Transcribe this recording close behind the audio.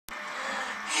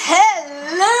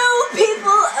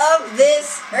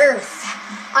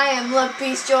I am Love,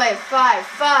 Peace, Joy 551.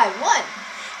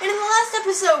 And in the last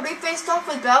episode, we faced off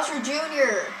with Bowser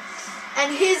Jr.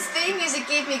 And his theme music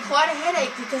gave me quite a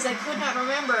headache because I could not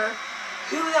remember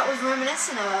who that was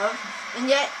reminiscent of. And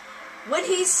yet, when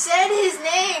he said his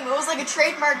name, it was like a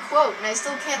trademark quote, and I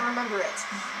still can't remember it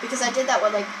because I did that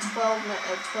with like 12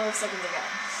 seconds ago.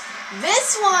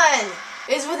 This one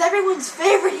is with everyone's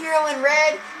favorite hero in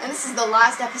red, and this is the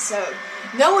last episode.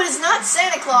 No, it is not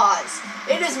Santa Claus.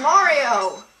 It is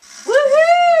Mario.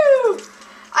 Woohoo!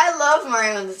 I love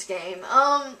Mario in this game.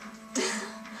 I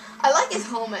like his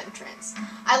home entrance.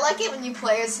 I like it when you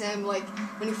play as him, like,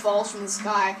 when he falls from the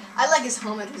sky. I like his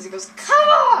home entrance. He goes, come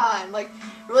on! Like,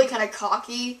 really kind of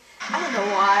cocky. I don't know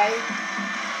why.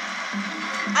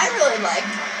 I really like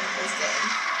Mario in this game.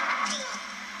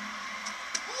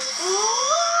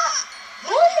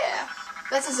 Oh, yeah.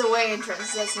 That's his away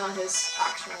entrance. That's not his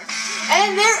actual.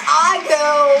 And there I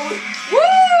go!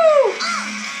 Woo!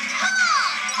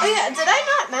 Oh yeah, did I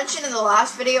not mention in the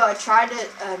last video I tried to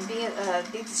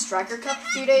beat the Striker Cup a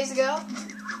few days ago?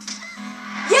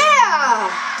 Yeah!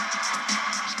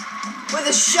 With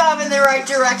a shove in the right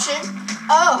direction.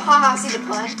 Oh, haha, see the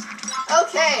pun?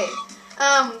 Okay.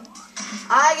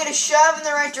 I get a shove in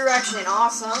the right direction.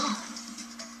 Awesome.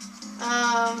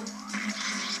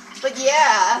 But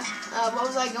yeah, what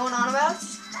was I going on about?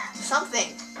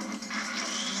 Something.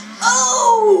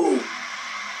 Oh!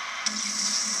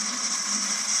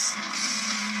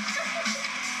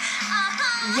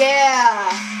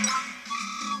 Yeah.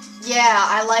 Yeah,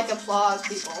 I like applause,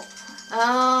 people.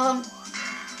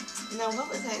 No, what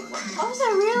was I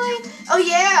really? Oh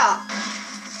yeah.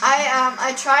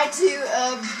 I tried to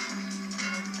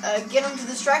get him to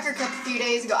the Striker Cup a few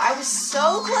days ago. I was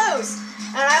so close.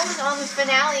 And I was on the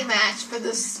finale match for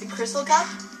this Crystal Cup.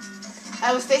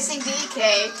 I was facing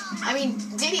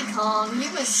Diddy Kong. He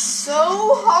was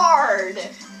so hard.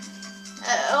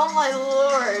 Oh my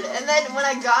lord. And then when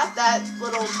I got that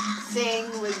little thing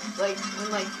with,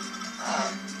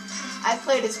 I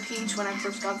played as Peach when I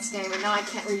first got this game, and now I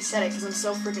can't reset it because I'm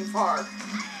so freaking far.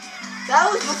 That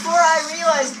was before I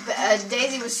realized that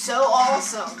Daisy was so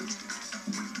awesome.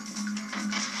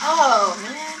 Oh,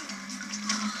 man.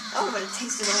 Oh, but it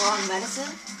tasted the wrong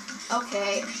medicine?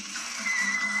 Okay.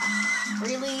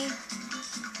 Really?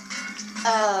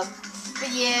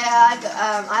 But yeah,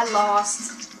 I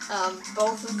lost.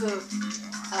 Both of the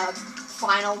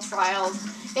final trials.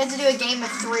 You had to do a game of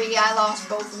 3. I lost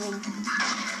both of them.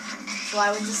 So I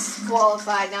was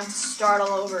disqualified. Now I have to start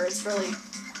all over. It's really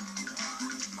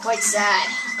quite sad.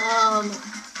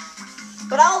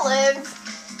 But I'll live.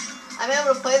 I'm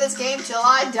able to play this game till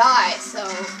I die, so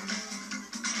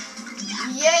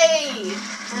yay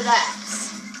for that.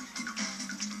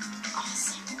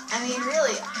 Awesome. I mean,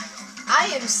 really, I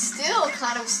am still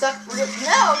kind of stuck. No.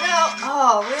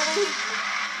 Oh, really?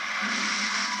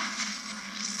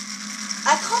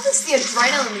 I call this the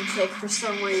adrenaline kick for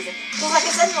some reason. Because like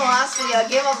I said in the last video, I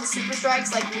gave all the super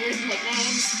strikes like weird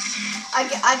nicknames.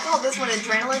 I call this one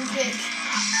adrenaline kick.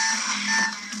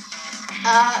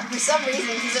 For some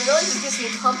reason, because it really just gets me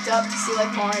pumped up to see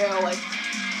like Mario, like,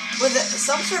 with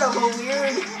some sort of a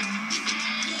weird.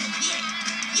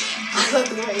 I love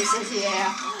the way he says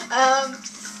yeah.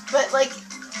 But, like,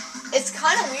 it's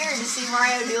kind of weird to see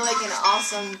Mario do, like, an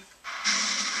awesome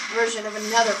version of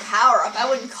another power-up. I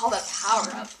wouldn't call that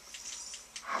power-up.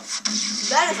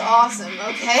 That is awesome,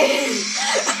 okay?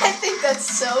 I think that's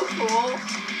so cool.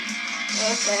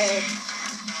 Okay.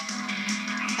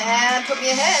 And put me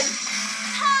ahead.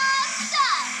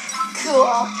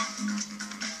 Cool.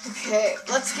 Okay,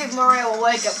 let's give Mario a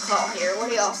wake-up call here. What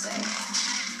do y'all say?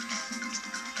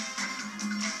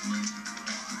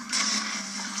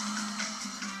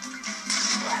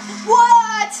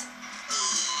 What?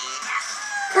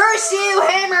 Curse you,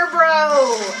 Hammer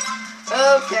Bro!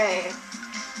 Okay.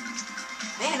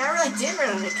 Man, I really did run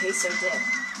on a queso dip.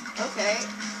 Okay.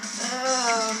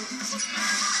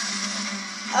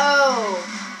 Oh.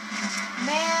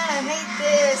 Man, I hate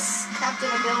this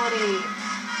Captain Ability.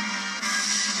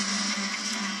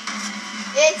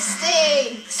 It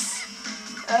stinks!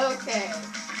 Okay.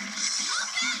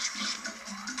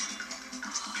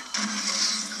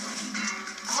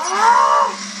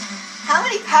 How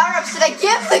many power-ups did I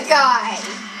give the guy?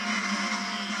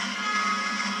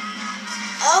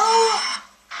 Oh!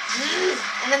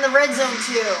 And then the red zone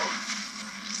too.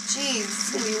 Jeez, this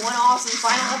is gonna be one awesome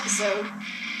final episode.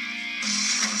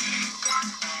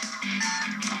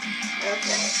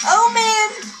 Okay. Oh man!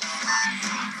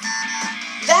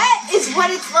 That is what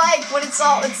it's like when it's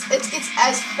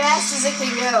as fast as it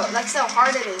can go. That's how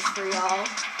hard it is for y'all.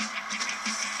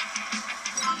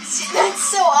 That's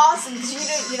so awesome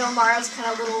because you know Mario's kind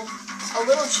of a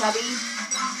little chubby,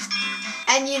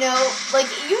 and you know, like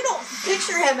you don't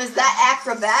picture him as that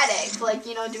acrobatic, like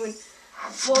you know doing.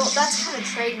 Well, that's kind of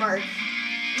trademark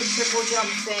the triple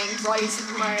jump thing for all you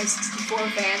Super Mario 64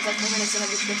 fans. That's reminiscent of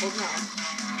the triple jump.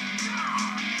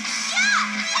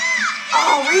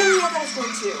 Oh, really? I got a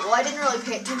score too. Well, I didn't really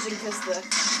pay attention because the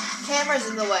camera's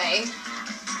in the way.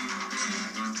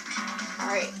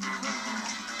 All right.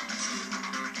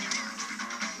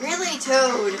 Really,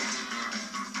 Toad?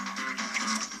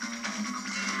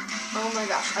 Oh my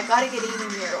gosh, I gotta get even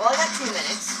here. Well, I got 2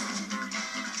 minutes.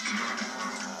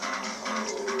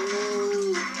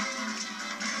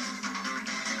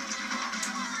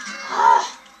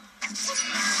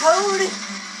 Toad,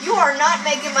 you are not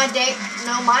making my day.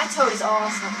 No, my Toad is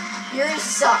awesome. Yours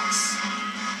sucks.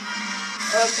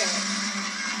 Okay.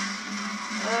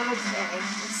 Okay,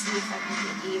 let's see if I can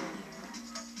get even here.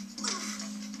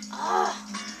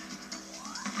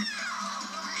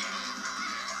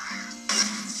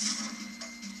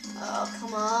 Oh,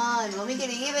 come on. Let me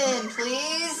get even,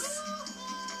 please.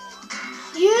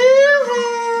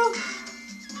 Yoo-hoo!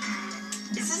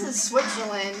 This isn't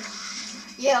Switzerland.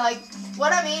 Yeah, like,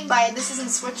 what I mean by this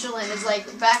isn't Switzerland is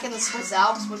like back in the Swiss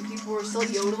Alps when people were still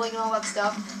yodeling and all that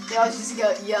stuff, they always used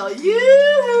to yell,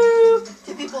 yoo-hoo,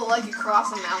 to people like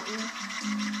across a mountain.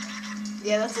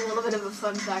 Yeah, that's a little bit of a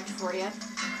fun fact for you.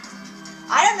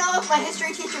 I don't know if my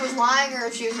history teacher was lying or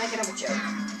if she was making up a joke.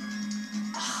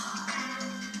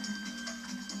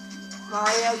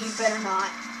 Mario, you better not.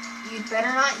 You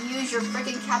better not use your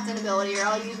freaking captain ability or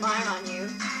I'll use mine on you.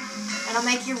 And I'll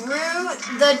make you rue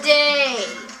the day.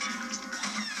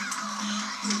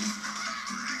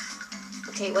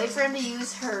 Okay, wait for him to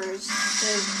use hers.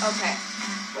 Okay.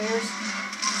 Where's...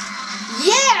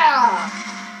 Yeah!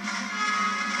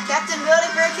 Captain ability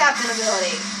for a captain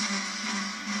ability.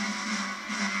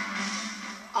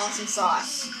 Awesome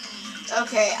sauce.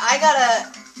 Okay, I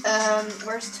gotta...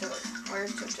 where's Toad?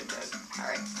 Where's Toad?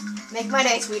 Alright. Make my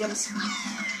day, sweetums.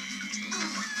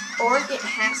 Or get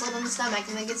hassled in the stomach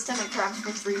and then get stomach cramps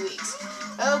for 3 weeks.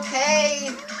 Okay.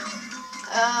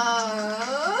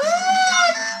 No!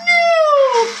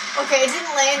 Okay, it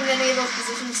didn't land in any of those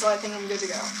positions, so I think I'm good to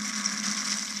go.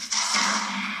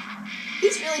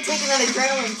 He's really taking that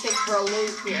adrenaline kick for a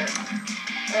loop here.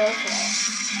 Okay.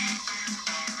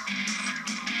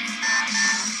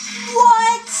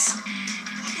 What?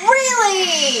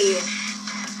 Really?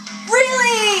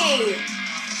 Really?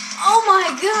 Oh my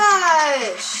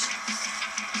gosh!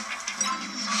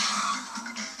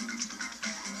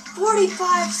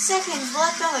 45 seconds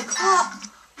left on the clock.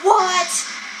 What?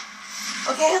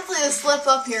 Okay, hopefully they'll slip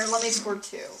up here and let me score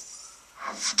 2.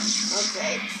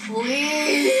 Okay,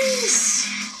 please.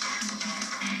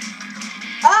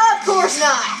 Of course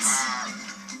not.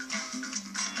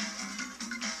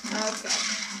 Okay.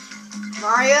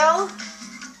 Mario,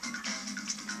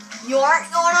 you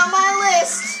aren't going on my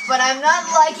list, but I'm not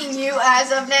liking you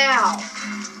as of now.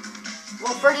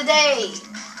 Well, for today.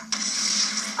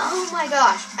 Oh my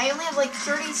gosh, I only have like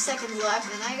 30 seconds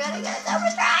left and I gotta get a double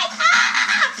strike.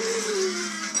 Ah!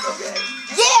 Okay.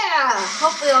 Yeah!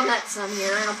 Hopefully I'll net some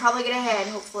here and I'll probably get ahead,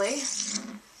 hopefully.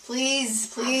 Please,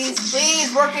 please,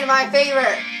 please work in my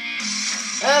favor.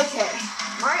 Okay.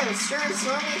 Mario sure is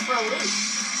throwing me for a loop.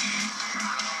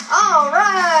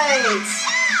 Alright!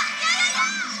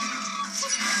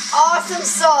 Awesome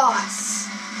sauce.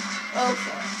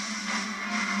 Okay.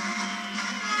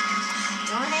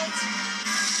 Darn it.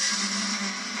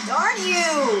 Darn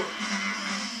you!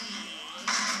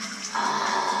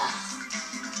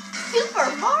 Super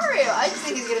Mario! I just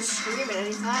think he's gonna scream at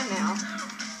any time now.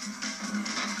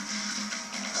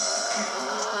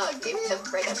 Give me the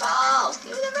freaking ball!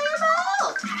 Give me the freaking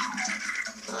ball!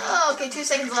 Oh, okay, 2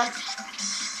 seconds left.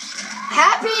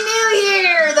 Happy New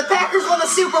Year! The Packers won the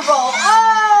Super Bowl!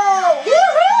 Oh!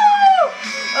 Woohoo!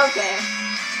 Okay.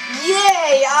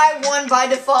 Yay! I won by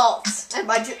default. And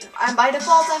by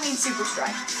default, I mean Super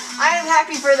Strike. I am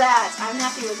happy for that. I'm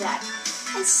happy with that.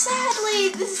 And sadly,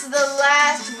 this is the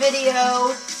last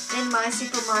video in my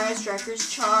Super Mario Strikers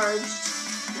Charged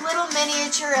little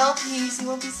miniature LPs. You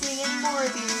won't be seeing any more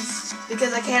of these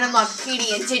because I can't unlock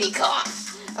Petey and Diddy Kong.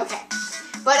 Okay.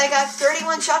 But I got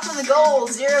 31 shots on the goal,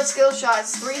 0 skill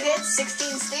shots, 3 hits,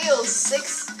 16 steals,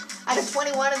 6 out of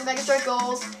 21 of the Mega Strike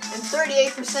goals, and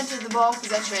 38% of the ball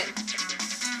possession.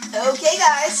 Okay,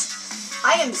 guys.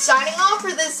 I am signing off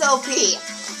for this LP.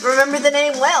 Remember the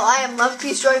name well. I am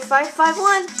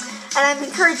LovePeaceDroid551, and I'm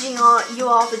encouraging you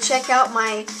all to check out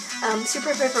my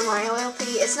Super Paper Mario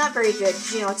LP. It's not very good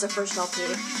because, you know, it's a first LP.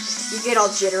 You get all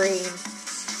jittery.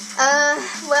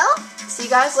 Well, see you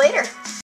guys later.